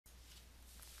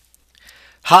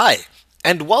Hi,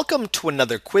 and welcome to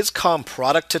another QuizCom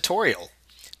product tutorial.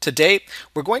 Today,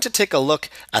 we're going to take a look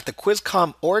at the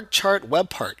QuizCom org chart web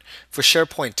part for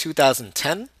SharePoint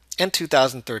 2010 and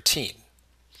 2013.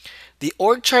 The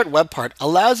org chart web part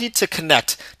allows you to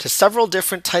connect to several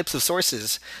different types of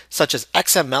sources, such as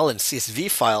XML and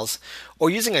CSV files, or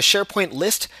using a SharePoint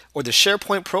list or the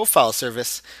SharePoint profile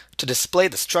service to display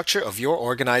the structure of your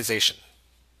organization.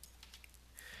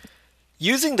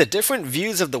 Using the different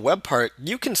views of the web part,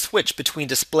 you can switch between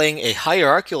displaying a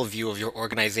hierarchical view of your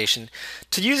organization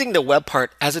to using the web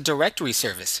part as a directory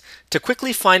service to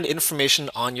quickly find information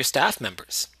on your staff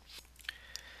members.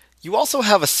 You also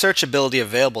have a search ability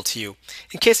available to you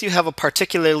in case you have a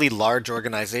particularly large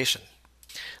organization.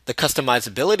 The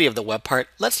customizability of the web part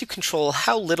lets you control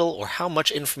how little or how much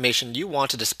information you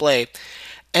want to display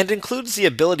and includes the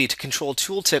ability to control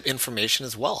tooltip information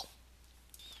as well.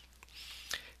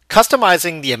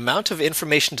 Customizing the amount of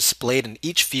information displayed in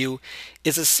each view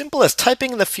is as simple as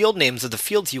typing in the field names of the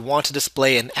fields you want to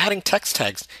display and adding text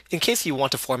tags in case you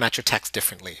want to format your text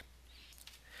differently.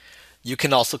 You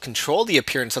can also control the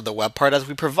appearance of the web part as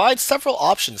we provide several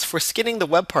options for skinning the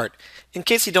web part in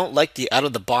case you don't like the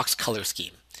out-of-the-box color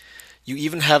scheme. You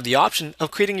even have the option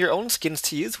of creating your own skins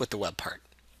to use with the web part.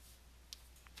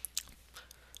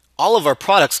 All of our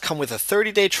products come with a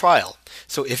 30-day trial,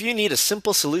 so if you need a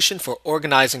simple solution for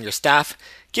organizing your staff,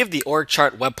 give the org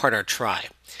chart web part a try.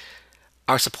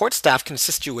 Our support staff can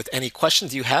assist you with any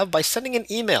questions you have by sending an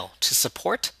email to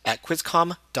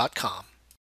support@quizcom.com.